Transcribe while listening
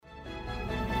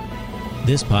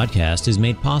This podcast is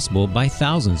made possible by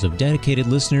thousands of dedicated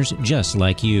listeners just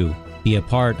like you. Be a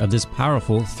part of this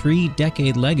powerful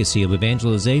 3-decade legacy of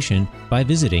evangelization by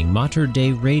visiting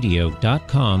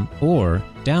materdeiradio.com or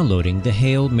downloading the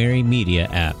Hail Mary Media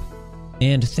app.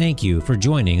 And thank you for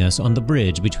joining us on the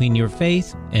bridge between your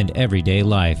faith and everyday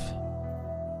life.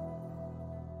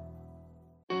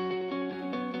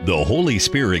 The Holy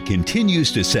Spirit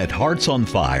continues to set hearts on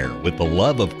fire with the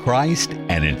love of Christ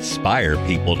and inspire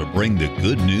people to bring the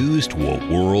good news to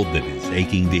a world that is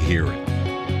aching to hear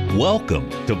it. Welcome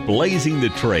to Blazing the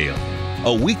Trail,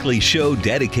 a weekly show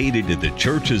dedicated to the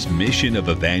church's mission of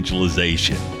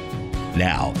evangelization.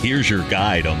 Now, here's your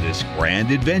guide on this grand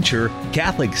adventure,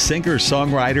 Catholic singer,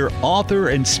 songwriter, author,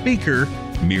 and speaker,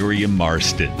 Miriam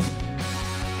Marston.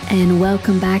 And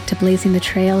welcome back to Blazing the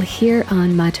Trail here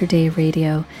on Mater Dei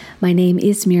Radio. My name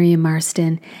is Miriam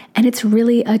Marston, and it's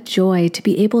really a joy to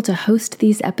be able to host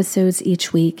these episodes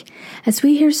each week as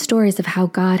we hear stories of how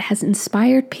God has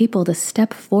inspired people to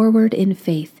step forward in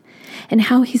faith and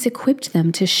how He's equipped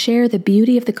them to share the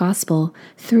beauty of the gospel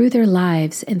through their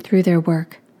lives and through their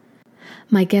work.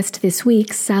 My guest this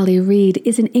week, Sally Reed,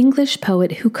 is an English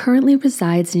poet who currently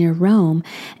resides near Rome,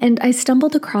 and I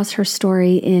stumbled across her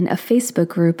story in a Facebook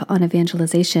group on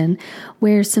evangelization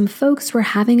where some folks were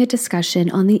having a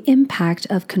discussion on the impact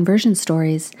of conversion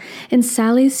stories, and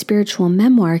Sally's spiritual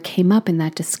memoir came up in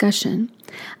that discussion.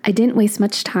 I didn't waste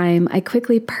much time. I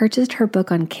quickly purchased her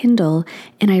book on Kindle,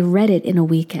 and I read it in a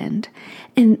weekend.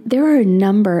 And there are a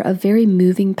number of very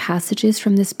moving passages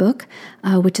from this book,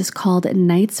 which is called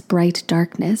Night's Bright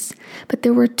Darkness. But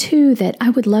there were two that I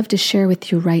would love to share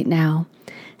with you right now.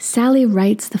 Sally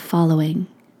writes the following: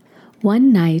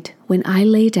 "One night when I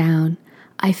lay down,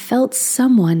 I felt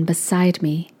someone beside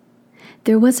me.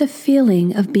 There was a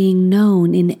feeling of being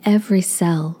known in every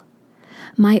cell.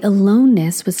 My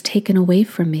aloneness was taken away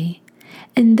from me,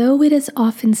 and though it has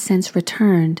often since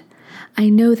returned, I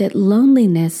know that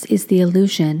loneliness is the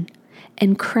illusion,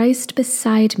 and Christ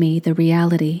beside me the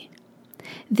reality.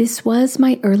 This was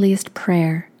my earliest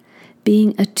prayer,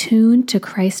 being attuned to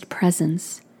Christ's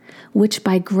presence, which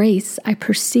by grace I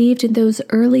perceived in those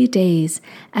early days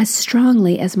as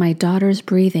strongly as my daughter's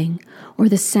breathing or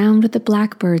the sound of the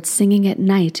blackbird singing at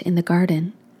night in the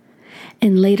garden."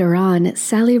 And later on,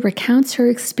 Sally recounts her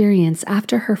experience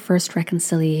after her first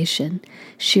reconciliation.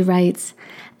 She writes,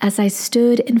 "As I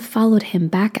stood and followed him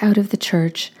back out of the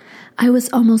church, I was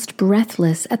almost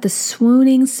breathless at the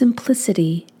swooning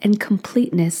simplicity and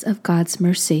completeness of God's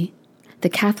mercy. The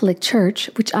Catholic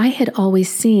Church, which I had always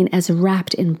seen as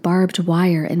wrapped in barbed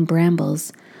wire and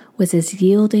brambles, was as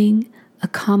yielding,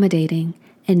 accommodating,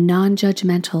 and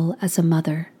non-judgmental as a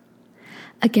mother."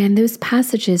 Again, those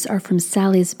passages are from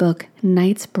Sally's book,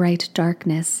 Night's Bright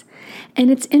Darkness. And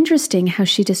it's interesting how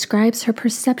she describes her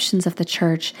perceptions of the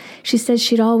church. She says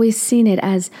she'd always seen it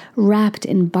as wrapped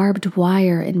in barbed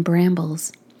wire and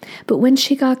brambles. But when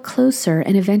she got closer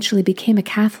and eventually became a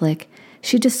Catholic,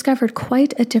 she discovered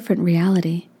quite a different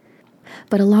reality.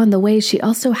 But along the way, she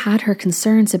also had her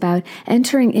concerns about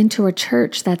entering into a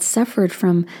church that suffered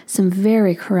from some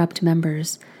very corrupt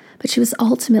members. But she was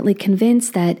ultimately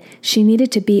convinced that she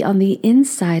needed to be on the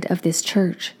inside of this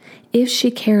church if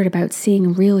she cared about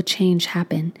seeing real change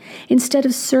happen, instead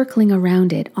of circling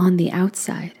around it on the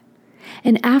outside.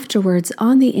 And afterwards,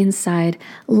 on the inside,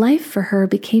 life for her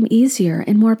became easier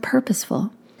and more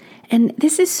purposeful. And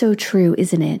this is so true,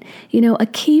 isn't it? You know, a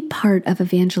key part of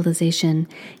evangelization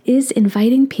is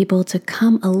inviting people to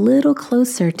come a little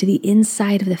closer to the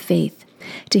inside of the faith,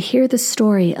 to hear the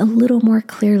story a little more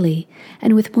clearly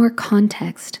and with more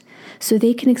context, so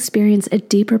they can experience a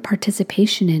deeper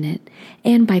participation in it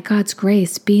and, by God's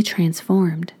grace, be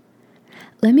transformed.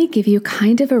 Let me give you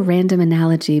kind of a random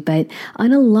analogy, but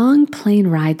on a long plane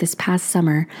ride this past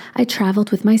summer, I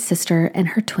traveled with my sister and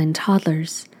her twin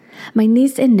toddlers. My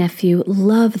niece and nephew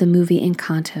love the movie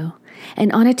Encanto,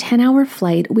 and on a 10-hour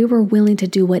flight, we were willing to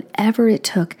do whatever it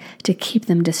took to keep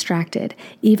them distracted,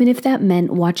 even if that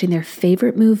meant watching their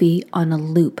favorite movie on a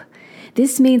loop.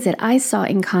 This means that I saw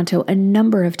Encanto a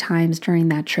number of times during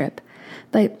that trip,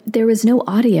 but there was no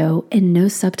audio and no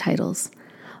subtitles.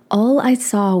 All I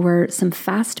saw were some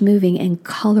fast-moving and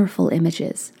colorful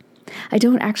images. I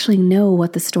don't actually know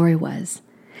what the story was.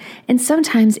 And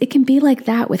sometimes it can be like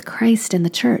that with Christ and the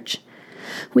church.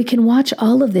 We can watch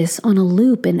all of this on a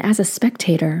loop and as a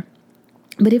spectator.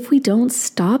 But if we don't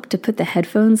stop to put the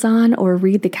headphones on or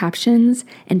read the captions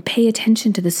and pay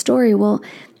attention to the story, well,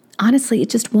 honestly, it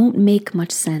just won't make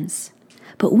much sense.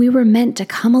 But we were meant to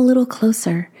come a little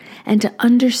closer and to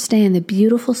understand the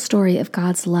beautiful story of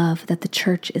God's love that the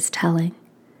church is telling.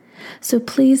 So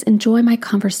please enjoy my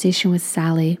conversation with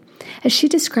Sally as she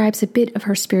describes a bit of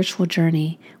her spiritual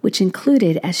journey, which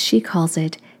included, as she calls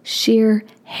it, sheer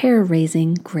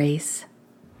hair-raising grace.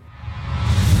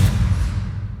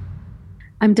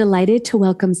 I'm delighted to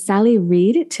welcome Sally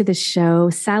Reed to the show.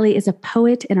 Sally is a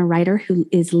poet and a writer who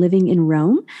is living in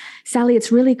Rome. Sally,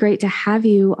 it's really great to have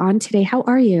you on today. How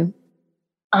are you?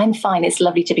 I'm fine. It's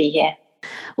lovely to be here.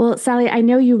 Well, Sally, I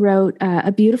know you wrote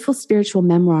a beautiful spiritual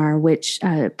memoir, which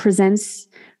presents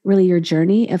really your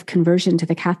journey of conversion to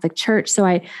the Catholic Church. So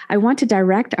I want to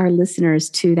direct our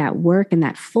listeners to that work and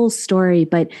that full story.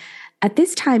 But at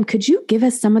this time, could you give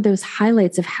us some of those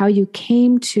highlights of how you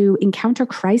came to encounter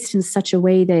Christ in such a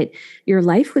way that your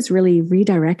life was really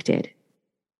redirected?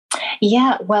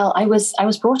 Yeah, well, I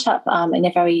was brought up in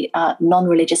a very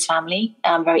non-religious family,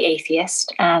 very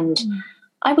atheist, and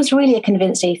I was really a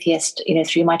convinced atheist,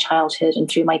 through my childhood and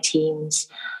through my teens.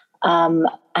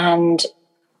 And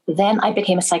then I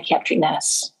became a psychiatric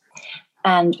nurse.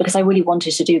 And because I really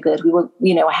wanted to do good,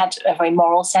 I had a very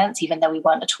moral sense, even though we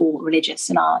weren't at all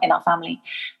religious in our family.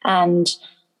 And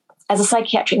as a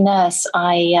psychiatric nurse,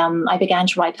 I began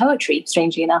to write poetry,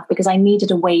 strangely enough, because I needed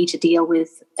a way to deal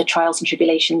with the trials and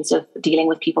tribulations of dealing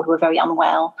with people who were very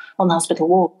unwell on the hospital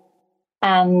ward.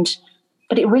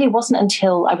 But it really wasn't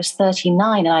until I was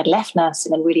 39 and I'd left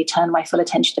nursing and really turned my full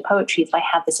attention to poetry that I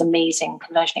had this amazing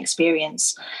conversion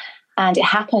experience. And it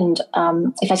happened,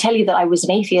 if I tell you that I was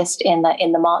an atheist in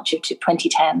the March of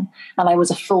 2010, and I was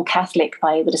a full Catholic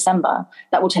by the December,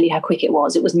 that will tell you how quick it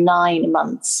was. It was 9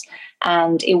 months,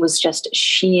 and it was just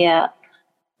sheer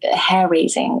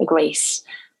hair-raising grace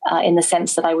in the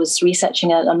sense that I was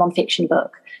researching a nonfiction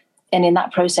book. And in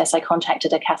that process, I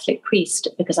contacted a Catholic priest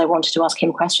because I wanted to ask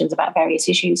him questions about various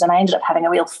issues. And I ended up having a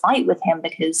real fight with him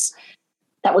because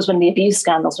that was when the abuse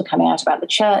scandals were coming out about the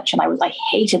church. And I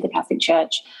hated the Catholic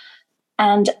Church.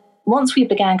 And once we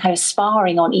began kind of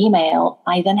sparring on email,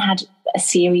 I then had a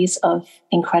series of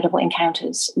incredible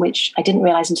encounters, which I didn't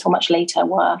realize until much later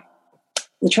were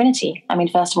the Trinity. I mean,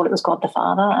 first of all, it was God the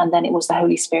Father, and then it was the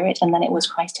Holy Spirit, and then it was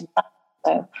Christ himself.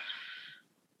 So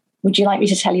would you like me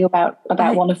to tell you about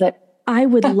one of the... I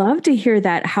would love to hear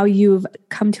that, how you've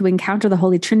come to encounter the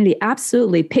Holy Trinity.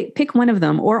 Absolutely. Pick one of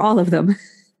them or all of them.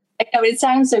 I know, it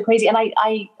sounds so crazy. And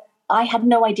I had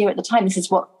no idea at the time. This is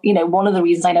what, one of the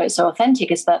reasons I know it's so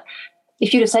authentic is that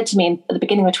if you'd have said to me at the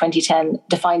beginning of 2010,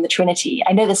 define the Trinity,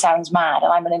 I know this sounds mad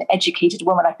and I'm an educated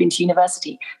woman, I've been to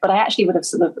university, but I actually would have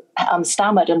sort of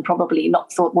stammered and probably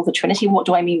not thought, well, the Trinity, what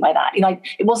do I mean by that?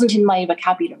 It wasn't in my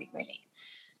vocabulary really.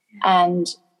 And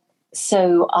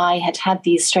so I had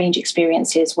these strange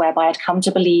experiences whereby I'd come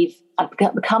to believe, I'd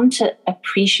come to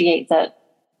appreciate that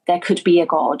there could be a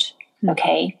God,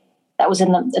 okay? That was at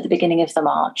the beginning of the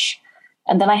March.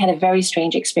 And then I had a very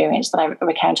strange experience that I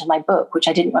recount in my book, which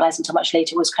I didn't realize until much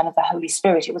later was kind of the Holy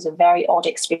Spirit. It was a very odd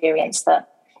experience that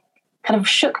kind of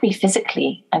shook me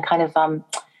physically and kind of,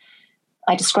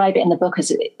 I describe it in the book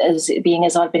as it being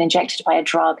as I'd been injected by a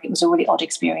drug. It was a really odd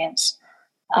experience.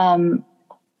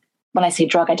 When I say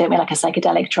drug, I don't mean like a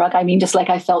psychedelic drug. I mean just like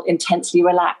I felt intensely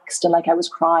relaxed and like I was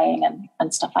crying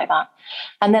and stuff like that.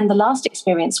 And then the last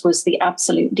experience was the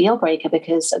absolute deal breaker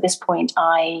because at this point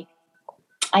I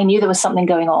knew there was something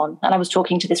going on and I was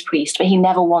talking to this priest, but he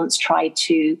never once tried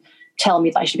to tell me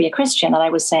that I should be a Christian. And I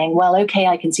was saying, well, okay,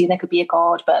 I can see there could be a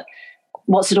God, but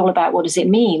what's it all about? What does it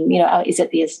mean? Is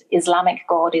it the Islamic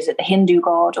God? Is it the Hindu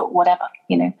God or whatever,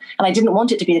 And I didn't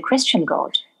want it to be the Christian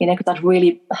God, because I'd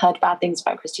really heard bad things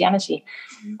about Christianity.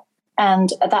 Mm-hmm.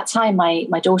 And at that time, my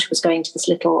daughter was going to this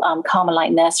little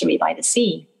Carmelite nursery by the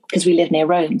sea because we live near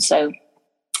Rome. So,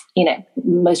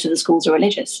 most of the schools are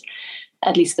religious,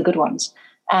 at least the good ones.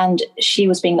 And she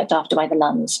was being looked after by the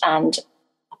nuns. And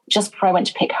just before I went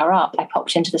to pick her up, I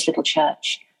popped into this little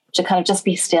church to kind of just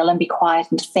be still and be quiet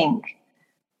and to think.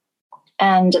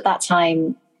 And at that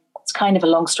time, it's kind of a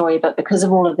long story, but because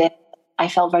of all of this, I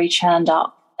felt very churned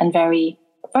up and very,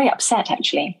 very upset,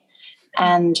 actually.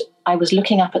 And I was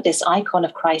looking up at this icon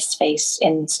of Christ's face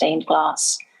in stained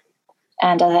glass.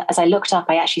 And as I looked up,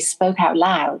 I actually spoke out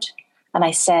loud. And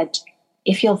I said,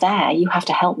 if you're there, you have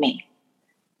to help me.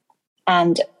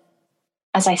 And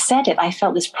as I said it, I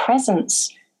felt this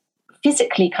presence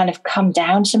physically kind of come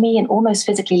down to me and almost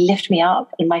physically lift me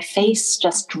up. And my face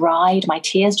just dried, my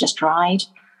tears just dried.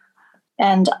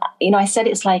 And, I said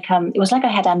it was like I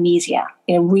had amnesia,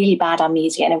 really bad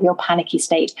amnesia in a real panicky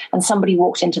state. And somebody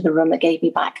walked into the room that gave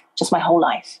me back just my whole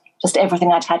life, just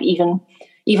everything I'd had, even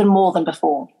more than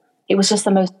before. It was just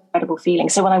the most incredible feeling.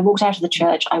 So when I walked out of the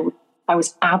church, I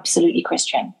was absolutely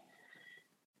Christian.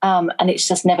 And it's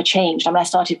just never changed. I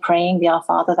started praying the Our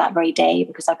Father that very day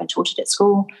because I've been taught it at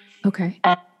school. Okay.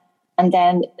 And And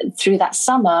then through that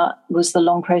summer was the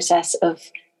long process of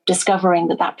discovering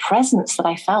that presence that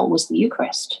I felt was the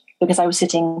Eucharist, because I was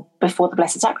sitting before the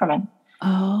Blessed Sacrament.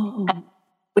 Oh. And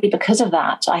really because of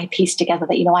that, I pieced together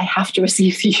that, I have to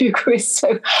receive the Eucharist.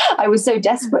 So I was so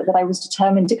desperate that I was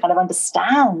determined to kind of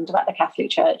understand about the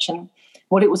Catholic Church and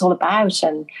what it was all about.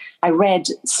 And I read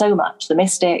so much, the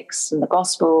mystics and the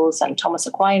Gospels and Thomas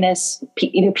Aquinas,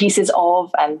 pieces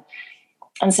of,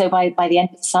 and so by the end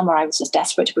of the summer, I was just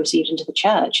desperate to be received into the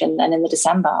church. And in the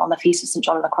December, on the Feast of St.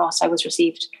 John of the Cross, I was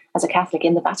received as a Catholic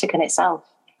in the Vatican itself.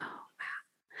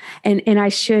 And I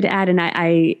should add, and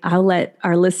I'll let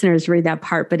our listeners read that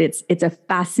part, but it's a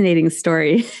fascinating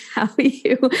story how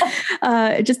you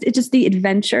just the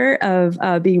adventure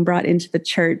of being brought into the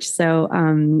church. So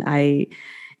I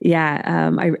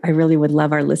really would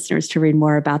love our listeners to read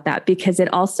more about that, because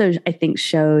it also, I think,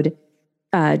 showed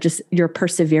just your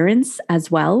perseverance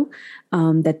as well,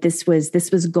 that this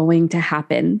was going to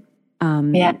happen,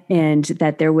 and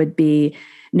that there would be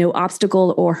no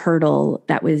obstacle or hurdle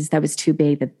that was too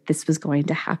big, that this was going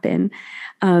to happen.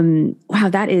 Wow,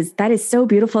 that is so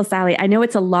beautiful, Sally. I know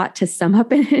it's a lot to sum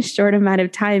up in a short amount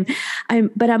of time,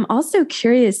 but I'm also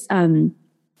curious.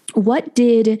 What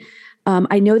did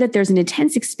I know that there's an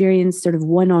intense experience, sort of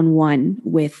one-on-one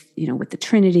with the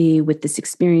Trinity, with this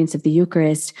experience of the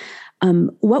Eucharist.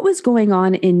 What was going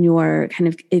on in your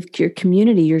if your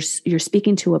community? You're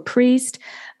speaking to a priest.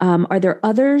 Are there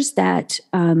others that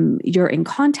you're in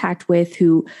contact with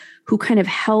who kind of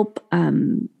help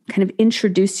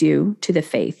introduce you to the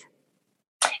faith?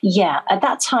 Yeah, at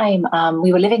that time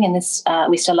we were living in this.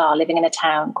 We still are living in a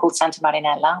town called Santa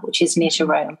Marinella, which is near to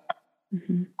Rome.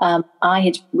 Mm-hmm. I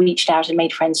had reached out and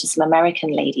made friends with some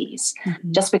American ladies,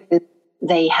 just because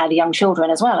they had young children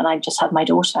as well, and I just had my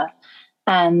daughter.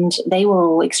 And they were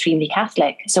all extremely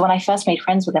Catholic. So when I first made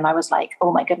friends with them, I was like,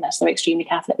 oh my goodness, they're extremely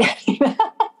Catholic.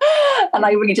 And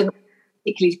I really didn't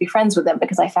particularly to be friends with them,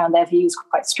 because I found their views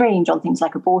quite strange on things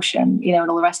like abortion, and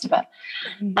all the rest of it.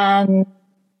 Mm-hmm. And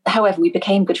however, we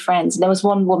became good friends. And there was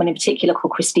one woman in particular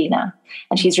called Christina,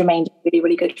 and she's remained a really,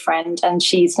 really good friend. And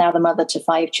she's now the mother to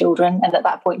 5 children. And at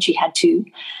that point she had 2.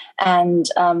 And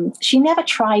she never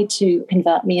tried to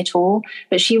convert me at all,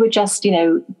 but she would just,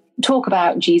 talk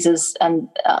about Jesus and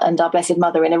our Blessed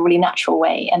Mother in a really natural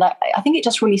way. And I think it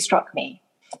just really struck me,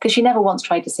 because she never once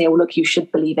tried to say, oh, look, you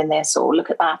should believe in this, or look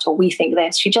at that, or we think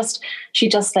this. She just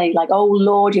say like, oh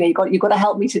Lord, you've got to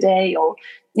help me today. Or,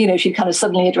 she'd kind of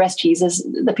suddenly address Jesus,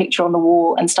 the picture on the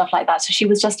wall and stuff like that. So she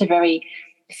was just a very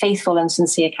faithful and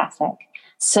sincere Catholic.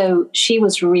 So she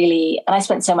was really, and I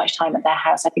spent so much time at their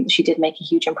house. I think that she did make a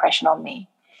huge impression on me.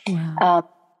 Wow.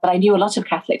 But I knew a lot of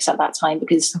Catholics at that time,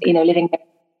 because, living there,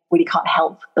 really can't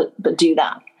help but do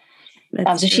that.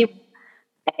 So she,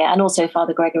 and also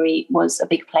Father Gregory was a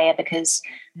big player, because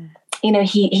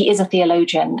he is a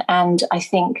theologian, and I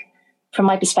think from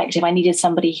my perspective I needed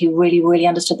somebody who really, really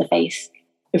understood the faith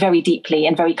very deeply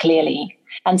and very clearly,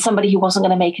 and somebody who wasn't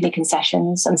going to make any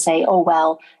concessions and say, oh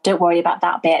well, don't worry about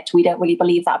that bit, we don't really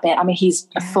believe that bit. I mean, he's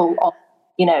a full of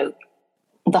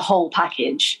the whole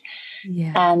package.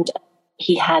 And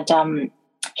he had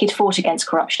he'd fought against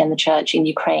corruption in the church in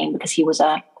Ukraine, because he was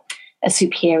a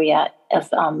superior of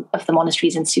the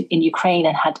monasteries in Ukraine,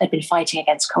 and had been fighting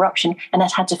against corruption, and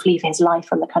had to flee for his life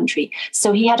from the country.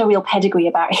 So he had a real pedigree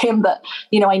about him, but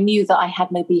I knew that I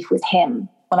had no beef with him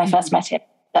when I first met him,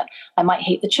 that I might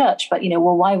hate the church, but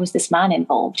why was this man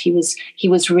involved? He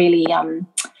was really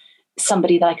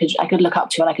somebody that I could look up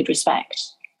to and I could respect.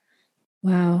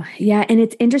 Wow. Yeah. And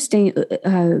it's interesting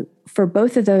for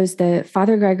both of those, the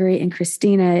Father Gregory and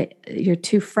Christina, your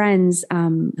 2 friends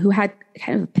who had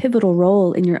kind of a pivotal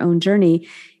role in your own journey.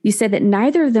 You said that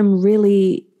neither of them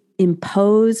really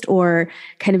imposed or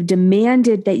kind of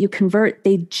demanded that you convert.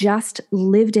 They just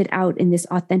lived it out in this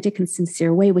authentic and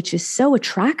sincere way, which is so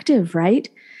attractive, right?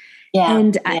 Yeah.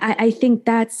 And I think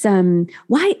that's,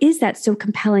 why is that so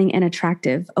compelling and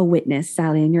attractive, a witness,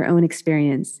 Sally, in your own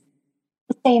experience?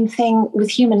 Same thing with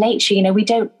human nature. We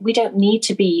don't need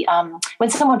to be, when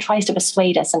someone tries to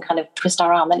persuade us and kind of twist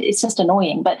our arm, then it's just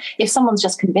annoying. But if someone's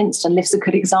just convinced and lives a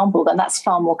good example, then that's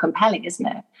far more compelling, isn't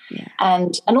it? Yeah.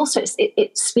 And also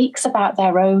it speaks about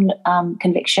their own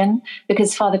conviction,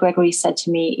 because Father Gregory said to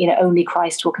me, only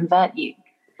Christ will convert you,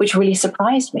 which really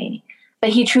surprised me.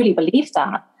 But he truly believed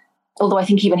that, although I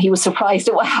think even he was surprised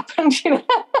at what happened.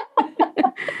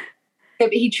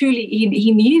 But he truly,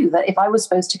 he knew that if I was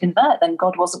supposed to convert, then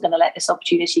God wasn't going to let this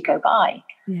opportunity go by.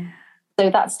 Yeah. So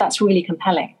that's really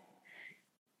compelling.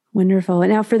 Wonderful.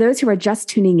 Now, for those who are just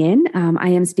tuning in, I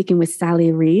am speaking with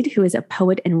Sally Reed, who is a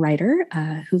poet and writer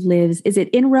who lives, is it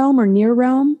in Rome or near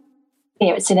Rome?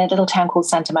 It's in a little town called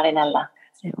Santa Marinella.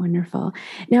 Wonderful.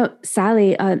 Now,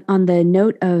 Sally, on the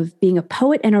note of being a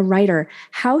poet and a writer,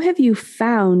 how have you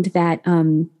found that,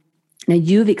 now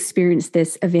you've experienced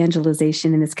this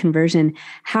evangelization and this conversion,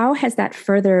 how has that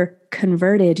further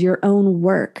converted your own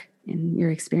work in your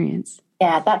experience?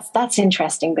 Yeah, that's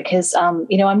interesting because, I'm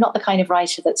not the kind of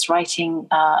writer that's writing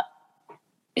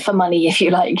for money, if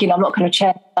you like. I'm not going to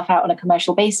churn stuff out on a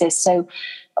commercial basis. So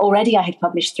already I had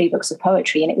published 3 books of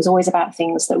poetry, and it was always about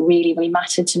things that really, really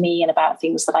mattered to me and about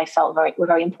things that I felt were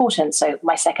very important. So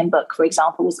my second book, for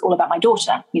example, was all about my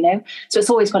daughter, So it's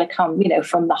always got to come,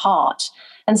 from the heart.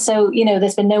 And so,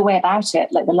 there's been no way about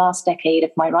it. Like the last decade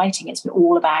of my writing, it's been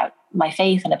all about my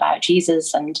faith and about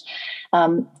Jesus. And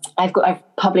I've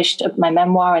published my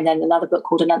memoir and then another book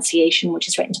called Annunciation, which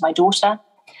is written to my daughter.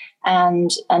 And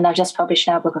I've just published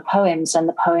now a book of poems, and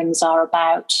the poems are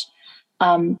about,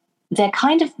 they're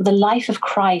kind of the life of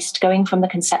Christ going from the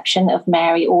conception of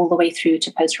Mary all the way through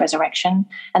to post-resurrection.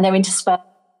 And they're interspersed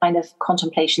kind of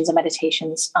contemplations and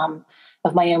meditations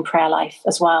of my own prayer life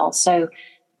as well. So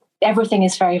everything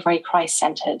is very, very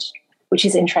Christ-centered, which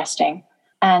is interesting.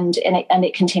 And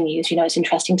it continues. It's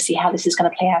interesting to see how this is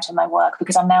going to play out in my work,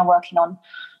 because I'm now working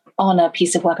on a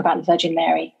piece of work about the Virgin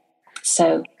Mary.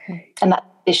 So, and that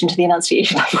in addition to the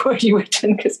Annunciation I've already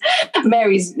written, because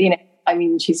Mary's,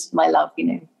 she's my love,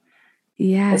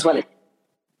 Yeah. as well as.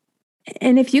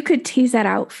 And if you could tease that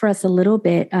out for us a little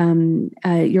bit,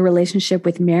 your relationship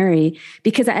with Mary,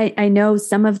 because I know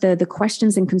some of the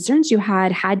questions and concerns you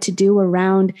had to do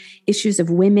around issues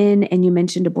of women, and you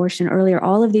mentioned abortion earlier,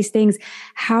 all of these things.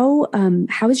 How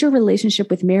has your relationship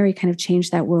with Mary kind of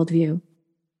changed that worldview?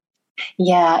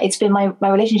 Yeah, it's been my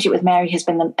relationship with Mary has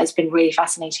been really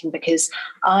fascinating, because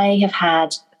I have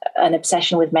had an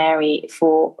obsession with Mary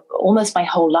for almost my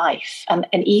whole life. And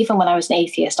even when I was an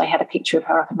atheist, I had a picture of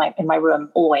her up in my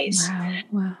room always.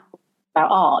 Wow.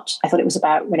 About art. I thought it was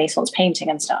about Renaissance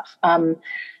painting and stuff. And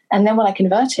then when I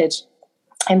converted,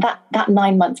 in that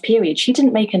 9-month period, she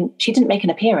didn't make an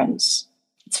appearance.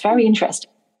 It's very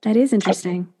interesting. That is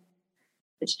interesting.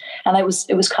 And it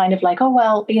was kind of like, oh,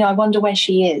 well, I wonder where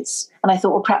she is. And I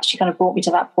thought, well, perhaps she kind of brought me to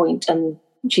that point and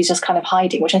she's just kind of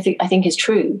hiding, which I think is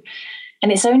true.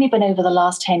 And it's only been over the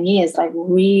last 10 years that I've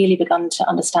really begun to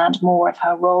understand more of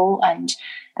her role and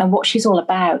what she's all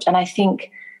about. And I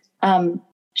think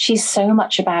she's so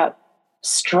much about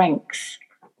strength,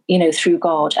 through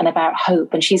God, and about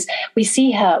hope. And we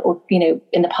see her,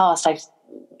 in the past,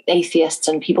 atheists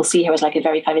and people see her as like a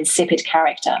very kind of insipid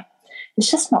character. It's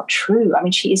just not true. I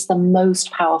mean, she is the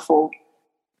most powerful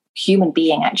human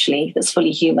being, actually, that's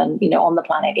fully human, on the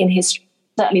planet in history.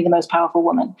 Certainly the most powerful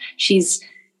woman. She's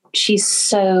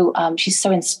so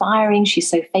inspiring. She's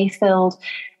so faith-filled,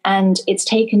 and it's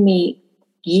taken me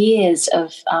years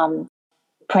of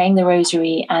praying the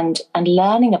Rosary and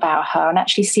learning about her and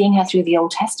actually seeing her through the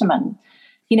Old Testament.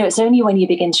 It's only when you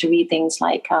begin to read things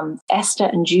like Esther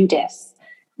and Judith,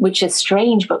 which are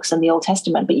strange books in the Old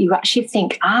Testament, but you actually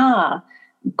think,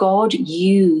 God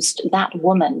used that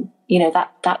woman,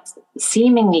 that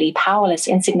seemingly powerless,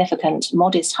 insignificant,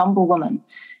 modest, humble woman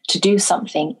to do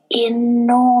something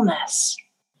enormous.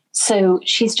 So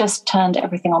she's just turned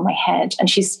everything on my head, and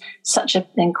she's such an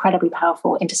incredibly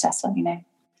powerful intercessor,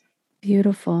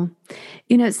 Beautiful.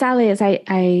 Sally, as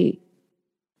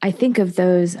I think of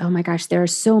those, oh my gosh, there are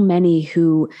so many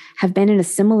who have been in a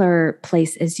similar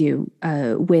place as you,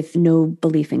 with no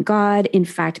belief in God. In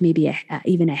fact, maybe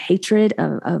even a hatred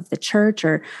of the church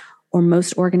or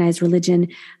most organized religion.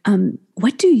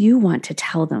 What do you want to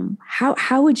tell them?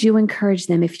 How would you encourage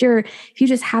them if you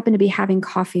just happen to be having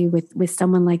coffee with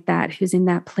someone like that who's in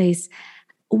that place?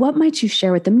 What might you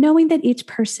share with them, knowing that each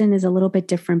person is a little bit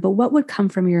different, but what would come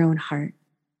from your own heart?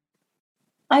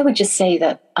 I would just say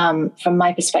that from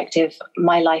my perspective,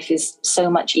 my life is so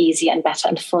much easier and better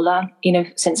and fuller,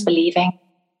 since believing.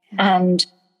 And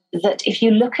that if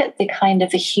you look at the kind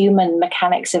of the human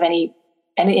mechanics of any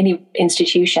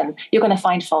institution, you're going to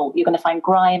find fault. You're going to find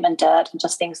grime and dirt and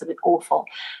just things that are awful.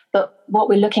 But what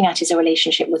we're looking at is a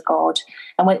relationship with God.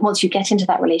 And once you get into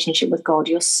that relationship with God,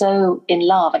 you're so in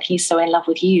love, and he's so in love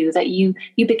with you, that you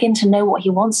begin to know what he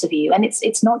wants of you. And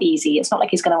it's not easy. It's not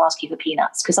like he's going to ask you for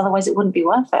peanuts, because otherwise it wouldn't be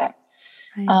worth it.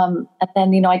 Right. And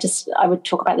then, I would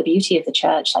talk about the beauty of the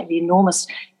church, like the enormous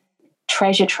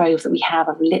treasure trove that we have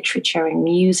of literature and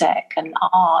music and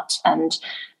art, and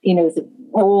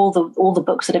all the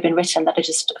books that have been written that are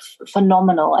just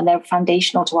phenomenal, and they're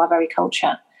foundational to our very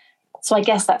culture. So I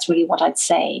guess that's really what I'd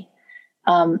say.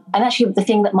 And actually, the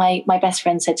thing that my best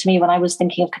friend said to me when I was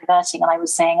thinking of converting, and I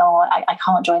was saying, I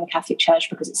can't join the Catholic Church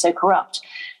because it's so corrupt.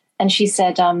 And she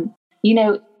said,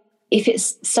 if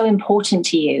it's so important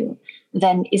to you,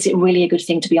 then is it really a good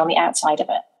thing to be on the outside of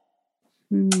it?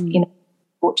 You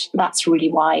know, that's really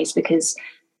wise, because,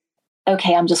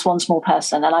 okay, I'm just one small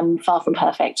person and I'm far from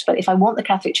perfect. But if I want the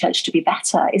Catholic Church to be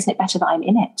better, isn't it better that I'm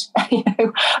in it, you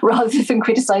know, rather than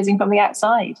criticizing from the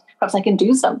outside? Perhaps I can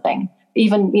do something,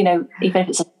 even if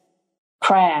it's a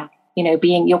prayer, you know,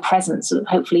 being your presence.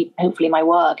 Hopefully my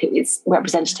work is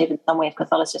representative in some way of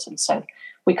Catholicism. So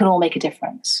we can all make a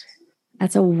difference.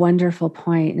 That's a wonderful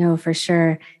point. No, for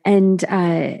sure. And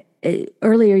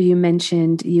earlier you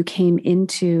mentioned you came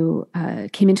into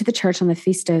the church on the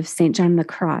feast of St. John the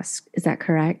Cross. Is that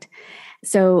correct?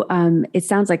 So it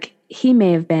sounds like he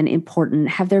may have been important.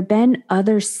 Have there been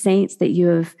other saints that you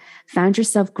have found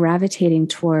yourself gravitating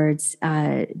towards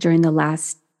during the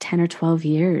last 10 or 12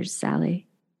 years, Sally?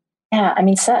 Yeah, I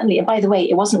mean, certainly. And by the way,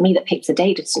 it wasn't me that picked the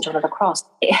date of St. John of the Cross.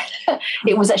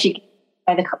 It was actually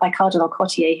by Cardinal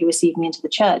Cottier, who received me into the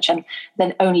church. And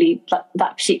then only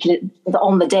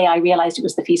on the day I realized it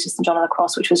was the Feast of St. John of the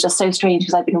Cross, which was just so strange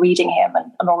because I've been reading him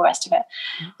and all the rest of it.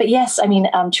 But yes, I mean,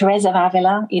 Teresa of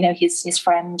Avila, you know, his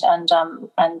friend,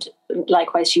 and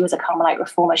likewise, she was a Carmelite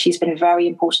reformer. She's been very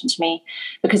important to me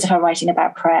because of her writing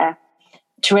about prayer.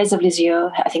 Teresa of Lisieux,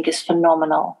 I think, is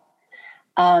phenomenal.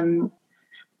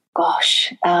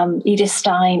 Edith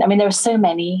Stein. I mean, there are so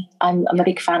many. I'm a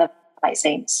big fan of White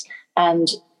saints. And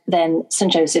then St.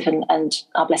 Joseph and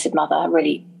our Blessed Mother are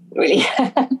really, really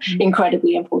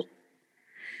incredibly important.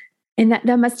 And that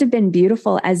must have been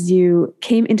beautiful as you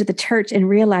came into the church and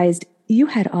realized you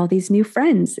had all these new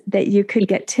friends that you could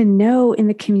get to know in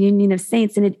the communion of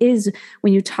saints. And it is,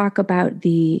 when you talk about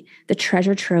the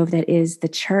treasure trove that is the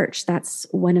church, that's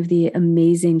one of the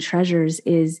amazing treasures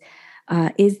is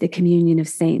the communion of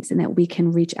saints, and that we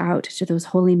can reach out to those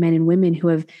holy men and women who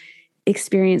have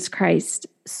experienced Christ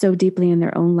so deeply in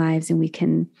their own lives, and we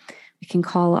can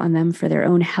call on them for their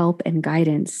own help and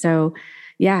guidance. So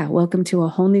yeah, welcome to a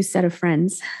whole new set of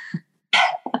friends.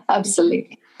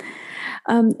 Absolutely.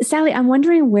 Sally, I'm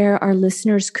wondering where our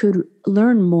listeners could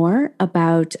learn more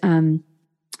about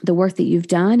the work that you've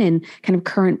done and kind of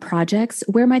current projects.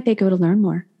 Where might they go to learn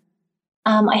more?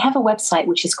 I have a website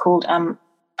which is called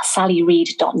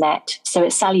sallyreed.net. So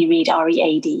it's sallyreed,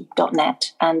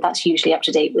 READ.net. And that's usually up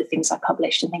to date with things I've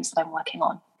published and things that I'm working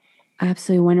on.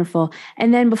 Absolutely wonderful.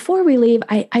 And then before we leave,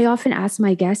 I often ask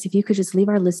my guests if you could just leave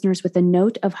our listeners with a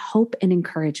note of hope and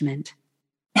encouragement.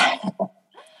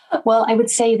 Well, I would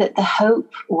say that the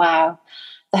hope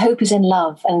is in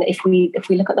love. And if we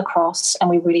look at the cross and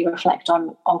we really reflect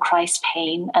on Christ's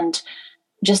pain and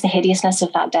just the hideousness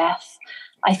of that death,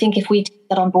 I think if we take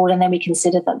that on board and then we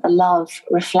consider that the love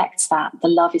reflects that, the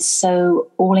love is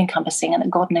so all-encompassing and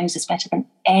that God knows us better than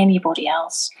anybody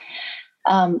else.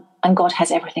 And God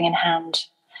has everything in hand.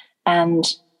 And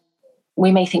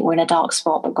we may think we're in a dark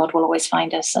spot, but God will always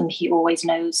find us, and he always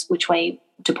knows which way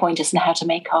to point us and how to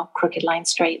make our crooked line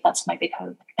straight. That's my big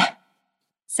hope.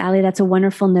 Sally, that's a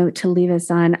wonderful note to leave us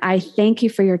on. I thank you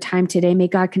for your time today. May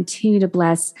God continue to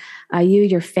bless you,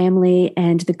 your family,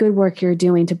 and the good work you're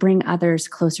doing to bring others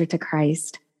closer to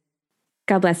Christ.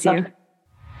 God bless you.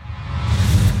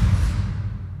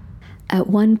 At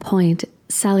one point,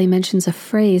 Sally mentions a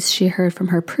phrase she heard from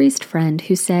her priest friend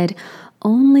who said,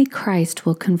 "Only Christ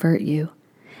will convert you."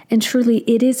 And truly,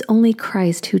 it is only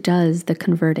Christ who does the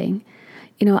converting.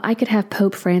 You know, I could have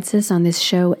Pope Francis on this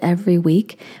show every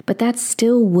week, but that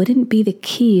still wouldn't be the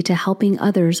key to helping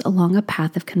others along a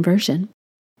path of conversion.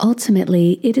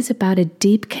 Ultimately, it is about a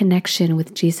deep connection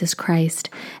with Jesus Christ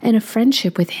and a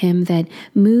friendship with him that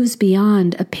moves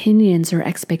beyond opinions or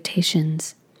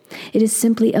expectations. It is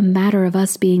simply a matter of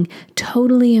us being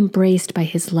totally embraced by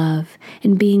his love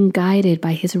and being guided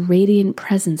by his radiant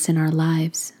presence in our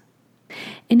lives.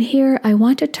 And here I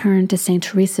want to turn to St.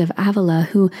 Teresa of Avila,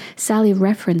 who Sally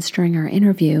referenced during our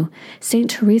interview. St.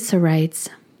 Teresa writes,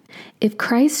 "If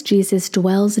Christ Jesus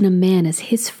dwells in a man as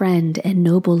his friend and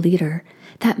noble leader,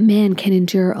 that man can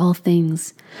endure all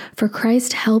things, for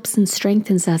Christ helps and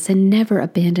strengthens us and never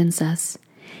abandons us.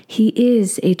 He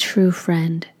is a true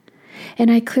friend.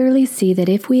 And I clearly see that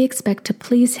if we expect to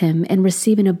please him and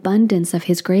receive an abundance of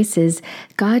his graces,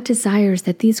 God desires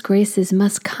that these graces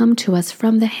must come to us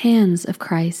from the hands of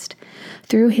Christ,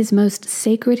 through his most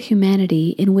sacred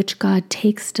humanity in which God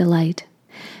takes delight.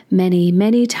 Many,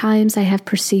 many times I have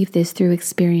perceived this through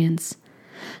experience.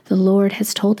 The Lord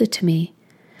has told it to me.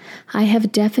 I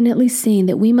have definitely seen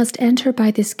that we must enter by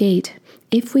this gate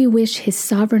if we wish his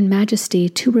sovereign majesty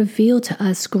to reveal to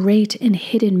us great and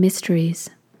hidden mysteries.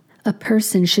 A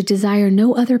person should desire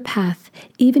no other path,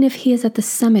 even if he is at the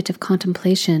summit of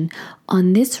contemplation.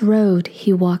 On this road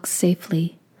he walks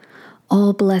safely.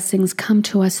 All blessings come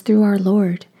to us through our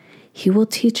Lord. He will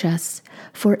teach us,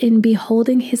 for in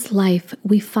beholding his life,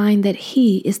 we find that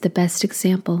he is the best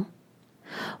example.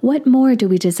 What more do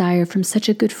we desire from such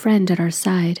a good friend at our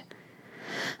side?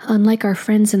 Unlike our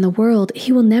friends in the world,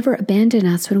 he will never abandon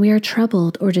us when we are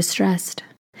troubled or distressed.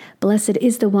 Blessed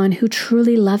is the one who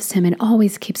truly loves him and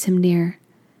always keeps him near.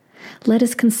 Let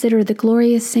us consider the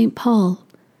glorious St. Paul.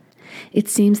 It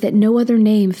seems that no other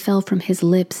name fell from his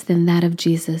lips than that of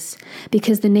Jesus,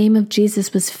 because the name of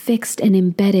Jesus was fixed and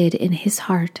embedded in his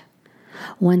heart.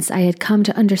 Once I had come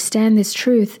to understand this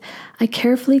truth, I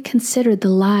carefully considered the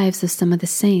lives of some of the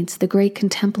saints, the great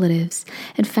contemplatives,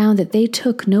 and found that they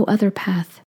took no other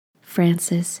path.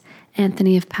 Francis,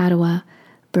 Anthony of Padua,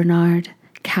 Bernard,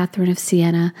 Catherine of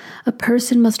Siena, a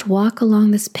person must walk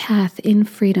along this path in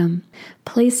freedom,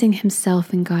 placing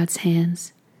himself in God's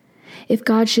hands. If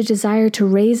God should desire to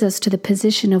raise us to the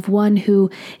position of one who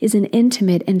is an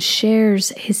intimate and shares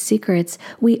his secrets,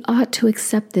 we ought to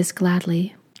accept this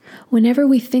gladly. Whenever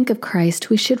we think of Christ,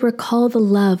 we should recall the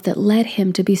love that led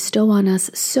him to bestow on us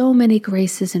so many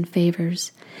graces and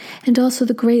favors, and also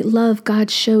the great love God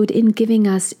showed in giving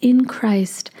us in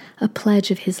Christ a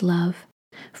pledge of his love.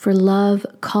 For love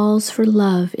calls for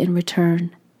love in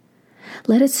return.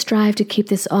 Let us strive to keep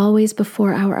this always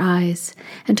before our eyes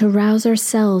and to rouse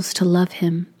ourselves to love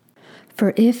him.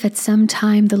 For if at some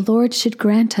time the Lord should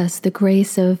grant us the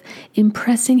grace of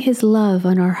impressing his love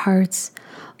on our hearts,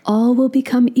 all will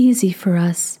become easy for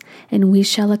us, and we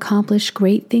shall accomplish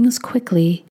great things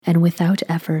quickly and without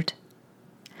effort.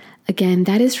 Again,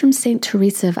 that is from St.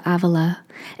 Teresa of Avila,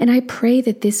 and I pray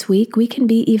that this week we can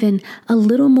be even a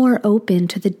little more open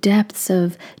to the depths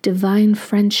of divine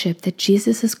friendship that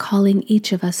Jesus is calling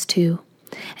each of us to,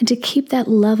 and to keep that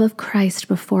love of Christ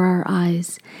before our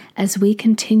eyes as we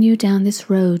continue down this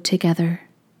road together.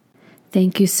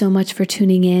 Thank you so much for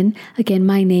tuning in. Again,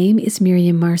 my name is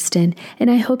Miriam Marston, and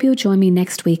I hope you'll join me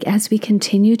next week as we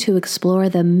continue to explore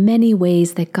the many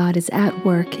ways that God is at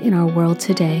work in our world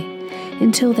today.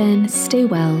 Until then, stay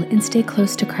well and stay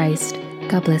close to Christ.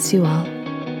 God bless you all.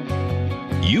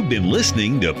 You've been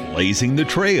listening to Blazing the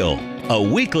Trail, a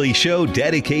weekly show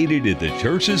dedicated to the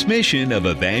church's mission of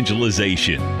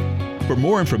evangelization. For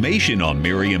more information on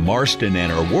Miriam Marston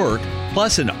and her work,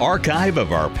 plus an archive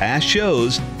of our past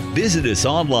shows, visit us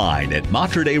online at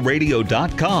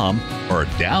materdeiradio.com or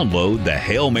download the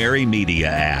Hail Mary Media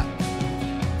app.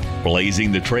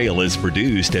 Blazing the Trail is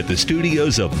produced at the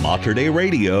studios of Mater Dei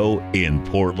Radio in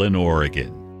Portland,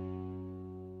 Oregon.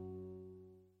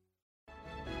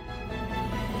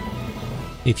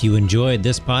 If you enjoyed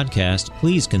this podcast,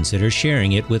 please consider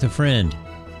sharing it with a friend.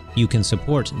 You can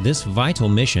support this vital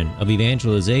mission of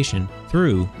evangelization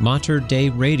through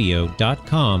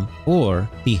materdeiradio.com or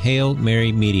the Hail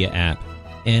Mary Media app.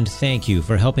 And thank you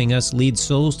for helping us lead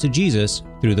souls to Jesus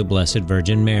through the Blessed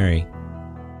Virgin Mary.